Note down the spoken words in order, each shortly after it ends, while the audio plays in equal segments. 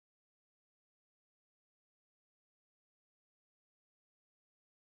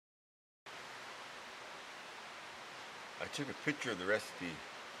took a picture of the recipe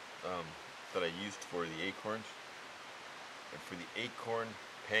that I used for the acorns, and for the acorn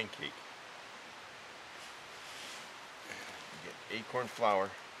pancake. You get acorn flour.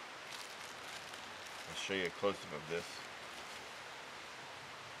 I'll show you a close-up of this.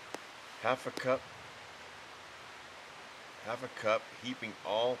 Half a cup heaping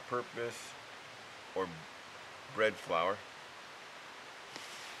all-purpose or bread flour.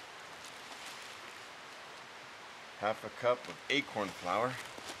 Half a cup of acorn flour.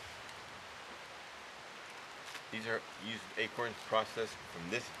 These are used acorns processed from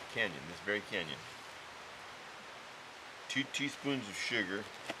this canyon, this very canyon. 2 teaspoons of sugar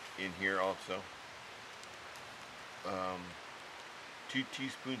in here also. 2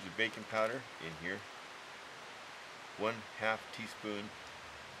 teaspoons of baking powder in here. 1/2 teaspoon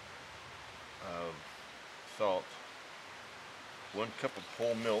of salt. 1 cup of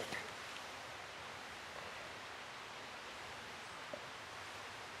whole milk.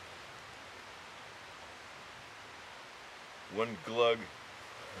 1 glug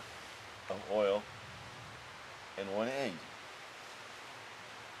of oil, and 1 egg.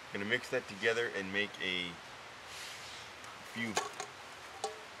 I'm going to mix that together and make a few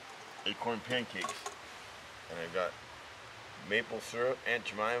acorn pancakes. And I've got maple syrup, Aunt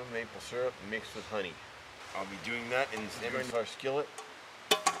Jemima maple syrup mixed with honey. I'll be doing that in this MSR skillet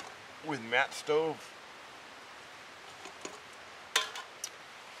with mat stove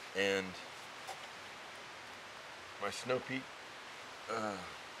and my Snow Peak.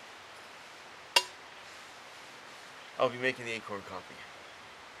 I'll be making the acorn coffee.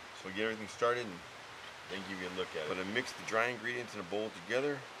 So we'll get everything started and then give you a look at it. But I mix the dry ingredients in a bowl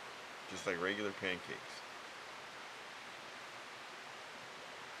together, just like regular pancakes.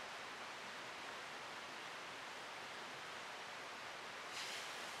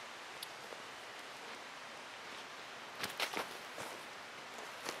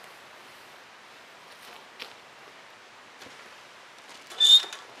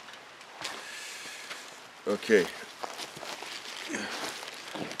 Okay,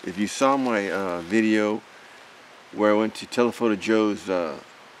 if you saw my video where I went to Telephoto Joe's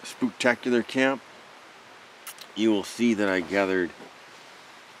Spooktacular camp, you will see that I gathered,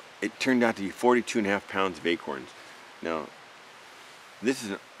 it turned out to be 42.5 pounds of acorns. Now, this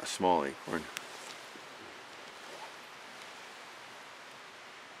is a small acorn.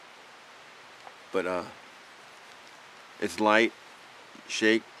 But it's light,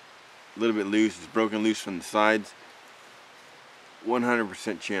 shake, a little bit loose, it's broken loose from the sides.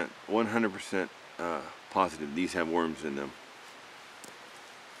 100% chance, 100% positive these have worms in them.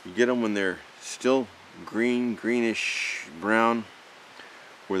 You get them when they're still green, greenish brown,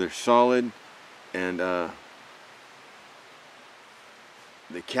 where they're solid, and the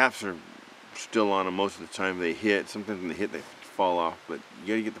caps are still on them most of the time. They hit, sometimes when they hit they fall off, but you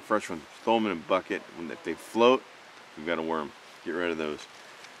gotta get the fresh ones, throw them in a bucket. If they float, you've got a worm. Get rid of those.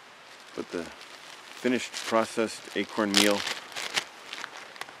 But the finished processed acorn meal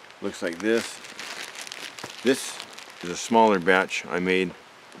looks like this. This is a smaller batch I made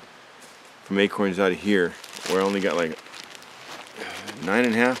from acorns out of here, where I only got like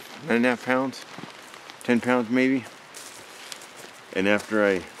 9.5 pounds, 10 pounds maybe. And after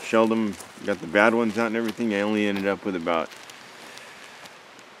I shelled them, got the bad ones out and everything, I only ended up with about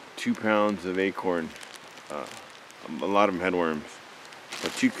 2 pounds of acorn. A lot of them had worms.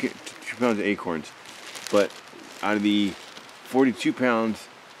 But 2 pounds of acorns. But out of the 42 pounds,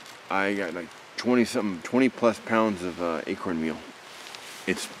 I got like 20 plus pounds of acorn meal.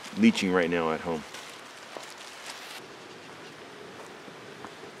 It's leaching right now at home.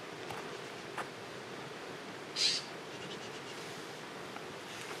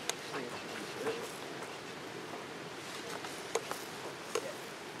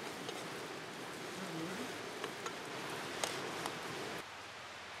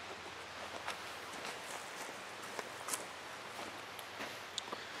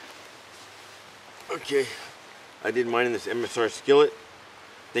 Okay, I did mine in this MSR skillet.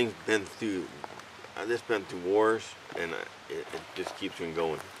 Thing's been through, this been through wars, and it just keeps on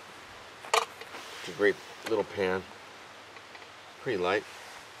going. It's a great little pan, pretty light.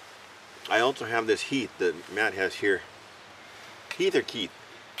 I also have this Heath that Matt has here. Heath or Keith?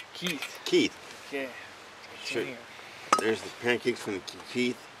 Keith. Keith. Okay. Sure. There's the pancakes from the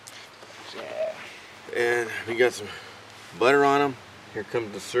Keith. Yeah. And we got some butter on them. Here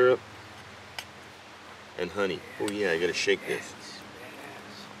comes the syrup. And honey. Oh yeah, I gotta shake this.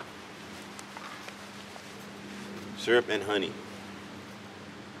 Syrup and honey.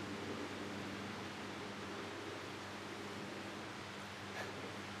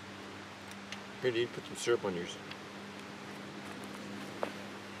 Here, dude, put some syrup on yours.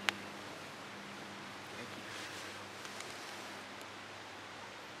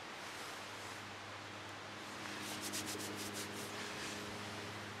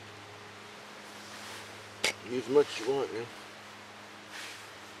 Use as much as you want, man.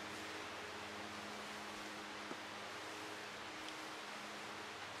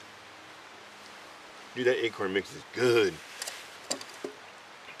 Dude, that acorn mix is good.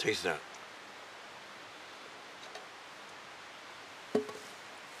 Taste that.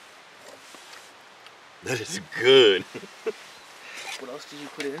 That is good. What else did you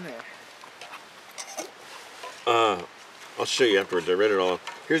put in there? I'll show you afterwards. I read it all.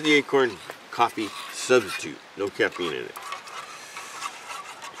 Here's the acorn coffee substitute. No caffeine in it.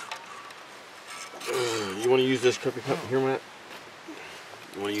 You want to use this coffee cup here, Matt?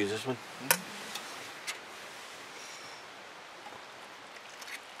 You want to use this one?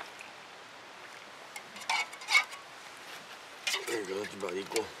 There you go. That's about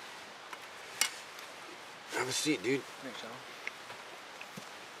equal. Have a seat, dude. Thanks, Al.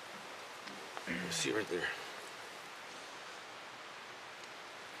 Have a seat right there.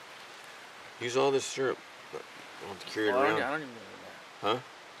 Use all this syrup. Don't have to carry it around. I don't even know that. Huh?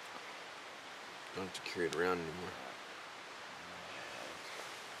 Don't have to carry it around anymore.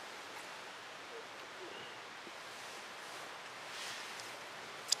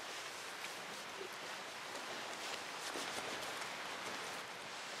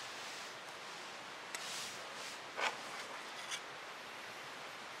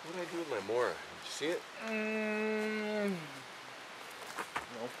 What did I do with my Mora? Did you see it? No.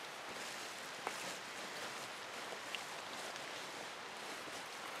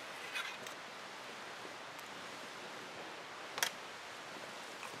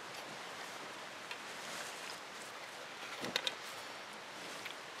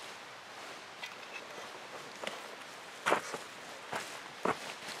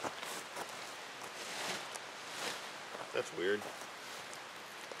 That's weird.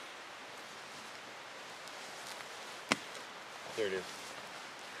 There it is.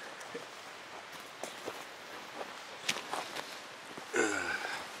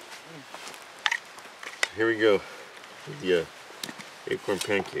 Here we go with the acorn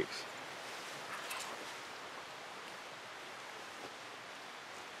pancakes.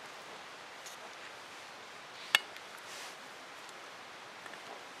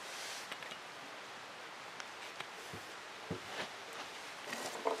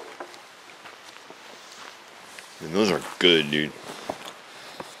 And those are good, dude.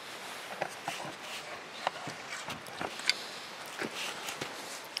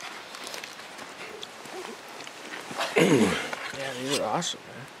 Yeah, these are awesome,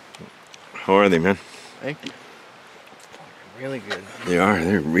 man. How are they, man? Thank you. Really good. They are.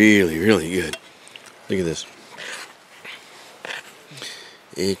 They're really, really good. Look at this.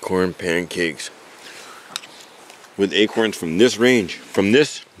 Acorn pancakes. With acorns from this range. From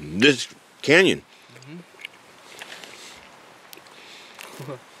this canyon.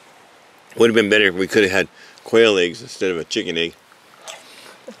 Would have been better if we could have had quail eggs instead of a chicken egg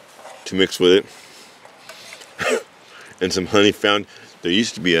to mix with it. And some honey found. There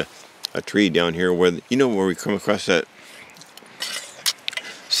used to be a tree down here where, you know, where we come across that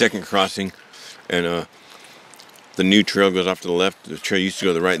second crossing and the new trail goes off to the left. The trail used to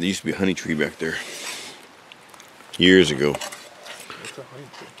go to the right. There used to be a honey tree back there years ago. What's a honey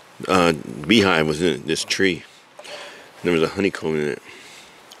tree? Beehive was in this tree. There was a honeycomb in it.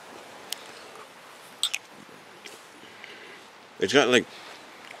 It's got like,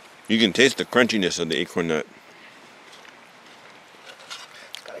 you can taste the crunchiness of the acorn nut.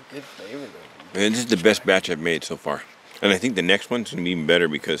 It's got a good flavor though. And this is the best batch I've made so far. And I think the next one's gonna be even better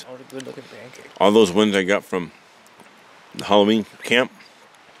because Oh, the good looking pancake. all those ones I got from the Halloween camp,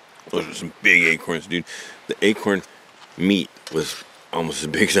 those are some big acorns, dude. The acorn meat was almost as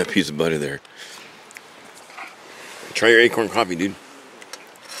big as that piece of butter there. Try your acorn coffee, dude.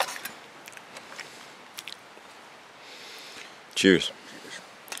 Cheers.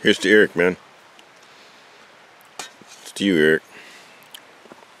 Here's to Eric, man. It's to you, Eric.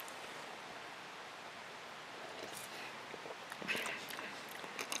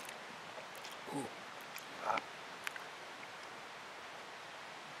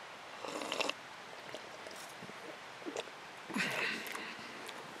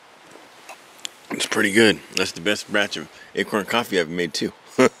 It's pretty good. That's the best batch of acorn coffee I've made too.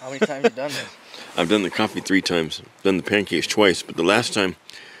 How many times have you done this? I've done the coffee 3 times. Done the pancakes twice, but the last time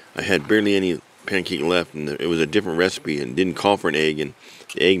I had barely any pancake left, and it was a different recipe and didn't call for an egg, and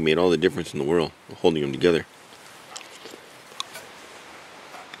the egg made all the difference in the world, holding them together.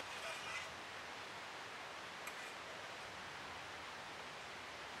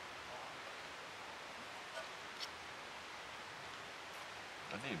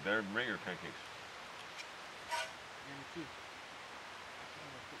 I think better than regular pancakes.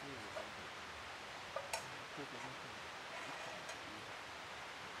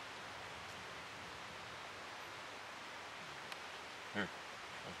 Here.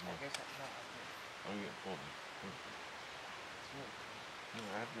 I guess that's not up here. I'll get full. No,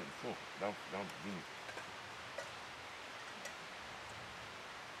 I have to get full. That'll be me.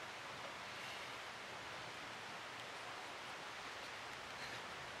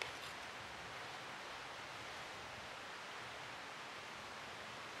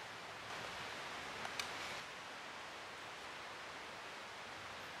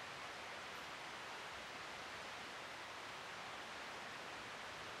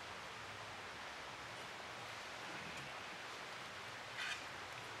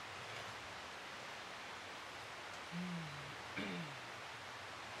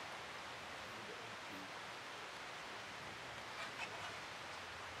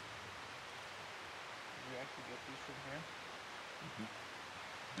 You actually get these from here?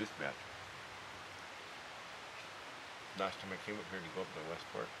 This batch. Last time I came up here to go up to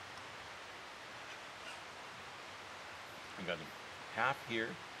Westport, I got them half here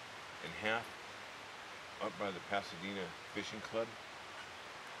and half up by the Pasadena Fishing Club.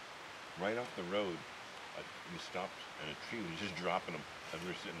 Right off the road, we stopped and a tree was just dropping them as we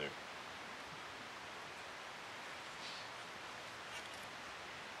were sitting there.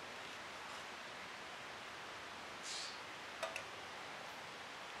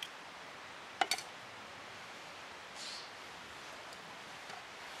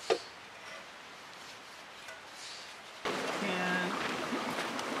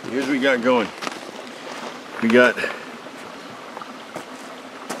 Here's what we got going. We got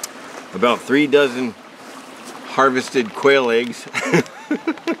about 3 dozen harvested quail eggs.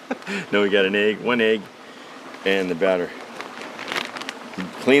 No, we got an egg, 1 egg, and the batter.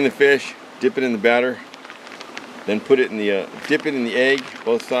 Clean the fish, dip it in the batter, then put it in the dip it in the egg,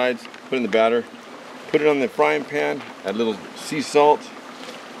 both sides, put it in the batter, put it on the frying pan, add a little sea salt,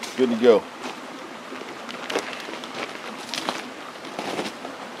 good to go.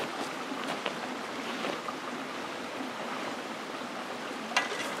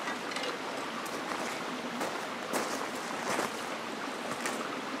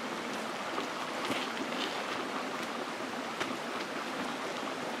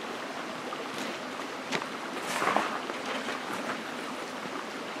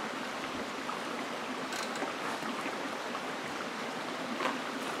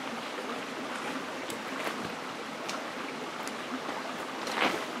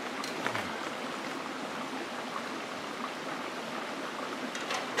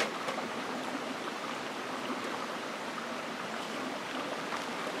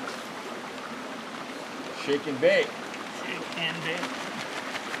 Shake and bake. Shake and bake.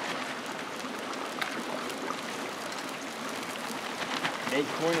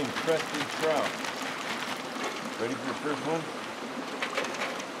 Acorn and crusted trout. Ready for your first one?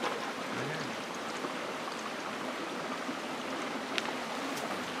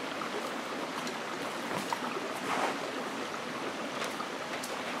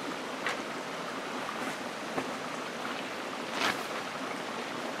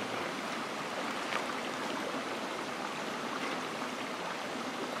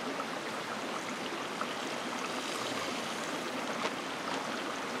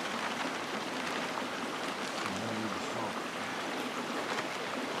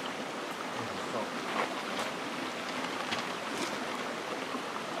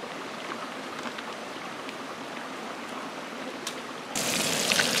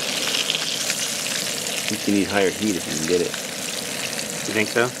 You can need higher heat if you can get it. You think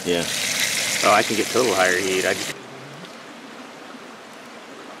so? Yeah. Oh, I can get total higher heat. I just...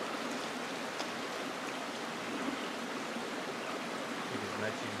 As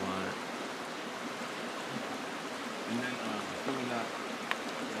much as you want. And then fill that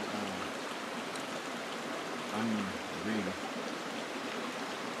onion green.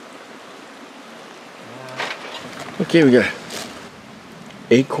 Okay, we got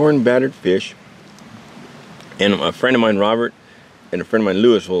acorn battered fish. And a friend of mine, Robert, and a friend of mine,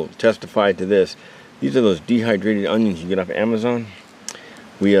 Lewis, will testify to this. These are those dehydrated onions you get off Amazon.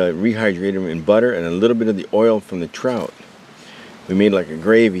 We rehydrated them in butter and a little bit of the oil from the trout. We made like a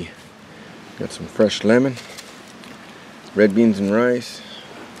gravy. Got some fresh lemon, red beans and rice.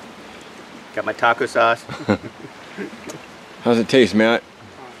 Got my taco sauce. How's it taste, Matt?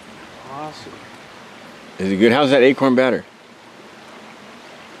 Awesome. Is it good? How's that acorn batter?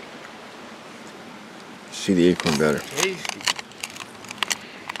 See the acorn batter. Tasty.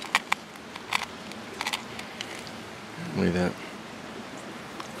 Look at that.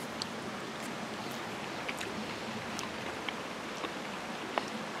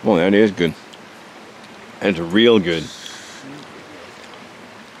 Well, that is good. It's real good.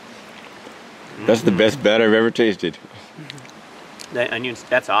 That's the best bat I've ever tasted. That onions,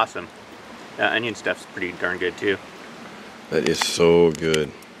 that's awesome. That onion stuff's pretty darn good too. That is so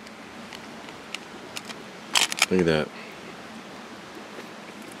good. Look at that.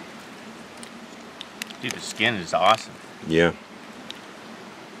 Dude, the skin is awesome. Yeah.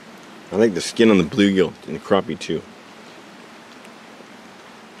 I like the skin on the bluegill and the crappie too.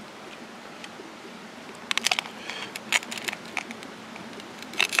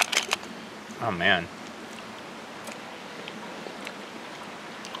 Oh man.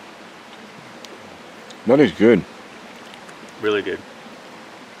 That is good. Really good.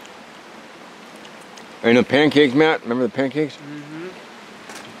 And the pancakes, Matt. Remember the pancakes? Mm-hmm.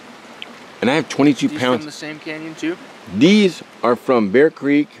 And I have 22 These pounds. from the same canyon too? These are from Bear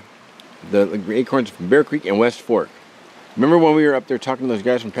Creek. The acorns from Bear Creek and West Fork. Remember when we were up there talking to those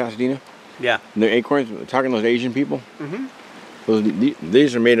guys from Pasadena? Yeah. And the acorns, talking to those Asian people? Mm-hmm.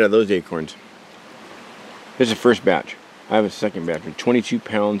 These are made out of those acorns. This is the first batch. I have a second batch with 22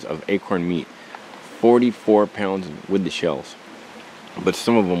 pounds of acorn meat. 44 pounds with the shells. But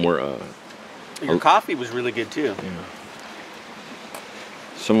some of them were... Your coffee was really good too. Yeah.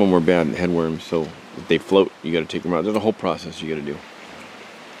 Some of them were bad headworms, so if they float, you got to take them out. There's a whole process you got to do.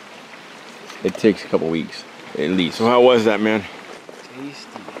 It takes a couple weeks, at least. So how was that, man? Tasty.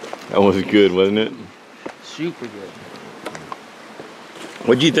 That was good, wasn't it? Super good.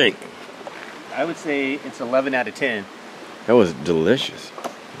 What'd you think? I would say it's 11 out of 10. That was delicious.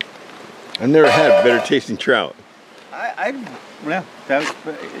 I've never had better tasting trout. Yeah, that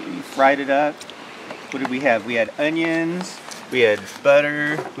was, you fried it up. What did we have? We had onions, we had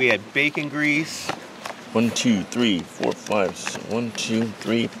butter, we had bacon grease. 1, 2, 3, 4, 5. 1, 2,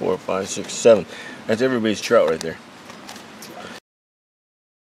 3, 4, 5, 6, 7. That's everybody's trout right there.